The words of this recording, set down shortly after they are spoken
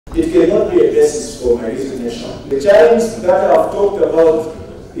It cannot be a basis for my resignation. The challenge that I've talked about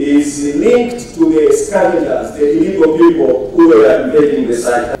is linked to the scavengers, the illegal people who were invading the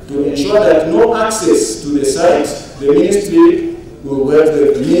site. To ensure that no access to the site, the ministry will work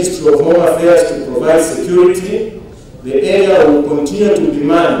with the Ministry of Home Affairs to provide security. The area will continue to be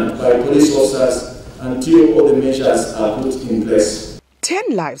manned by police officers until all the measures are put in place.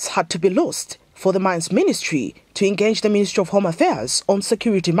 10 lives had to be lost for the Mines Ministry to engage the Ministry of Home Affairs on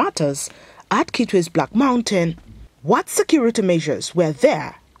security matters at Kitwe's Black Mountain. What security measures were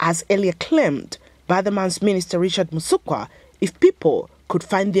there, as earlier claimed by the Mines Minister Richard Musukwa, if people could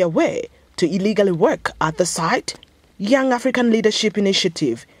find their way to illegally work at the site? Young African Leadership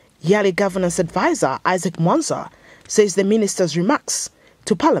Initiative Yearly Governance Advisor Isaac Mwanza says the minister's remarks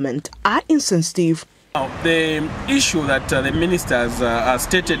to Parliament are insensitive. The issue that the ministers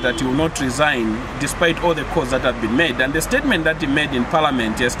stated that he will not resign despite all the calls that have been made, and the statement that he made in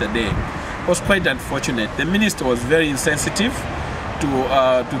Parliament yesterday was quite unfortunate. The minister was very insensitive to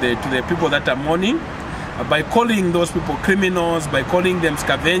the people that are mourning by calling those people criminals, by calling them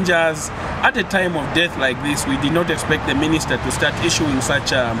scavengers. At a time of death like this, we did not expect the minister to start issuing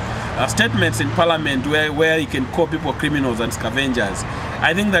such statements in Parliament where he can call people criminals and scavengers.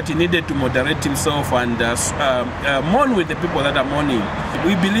 I think that he needed to moderate himself and mourn with the people that are mourning.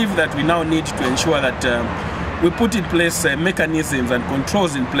 We believe that we now need to ensure that we put in place mechanisms and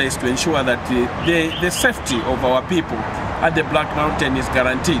controls in place to ensure that the safety of our people at the Black Mountain is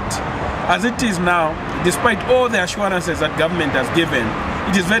guaranteed. As it is now, despite all the assurances that government has given,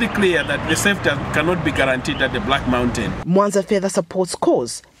 it is very clear that the safety cannot be guaranteed at the Black Mountain. Mwanza further supports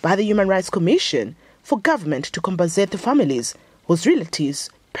calls by the Human Rights Commission for government to compensate the families whose relatives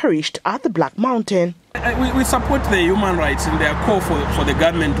perished at the Black Mountain. We support the human rights in their call for the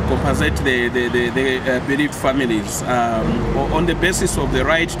government to compensate the bereaved families on the basis of the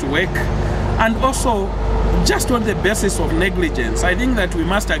right to work, and also just on the basis of negligence. I think that we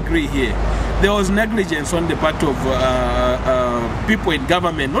must agree here. There was negligence on the part of people in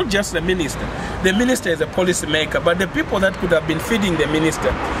government, not just the minister. The minister is a policy maker, but the people that could have been feeding the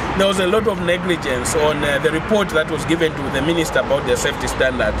minister, there was a lot of negligence on the report that was given to the minister about their safety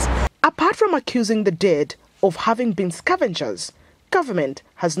standards. Apart from accusing the dead of having been scavengers, government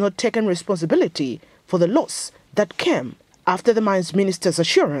has not taken responsibility for the loss that came after the Mines Minister's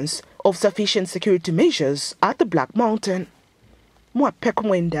assurance of sufficient security measures at the Black Mountain. Mwapeko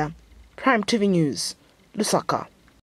Mwenda, Prime TV News, Lusaka.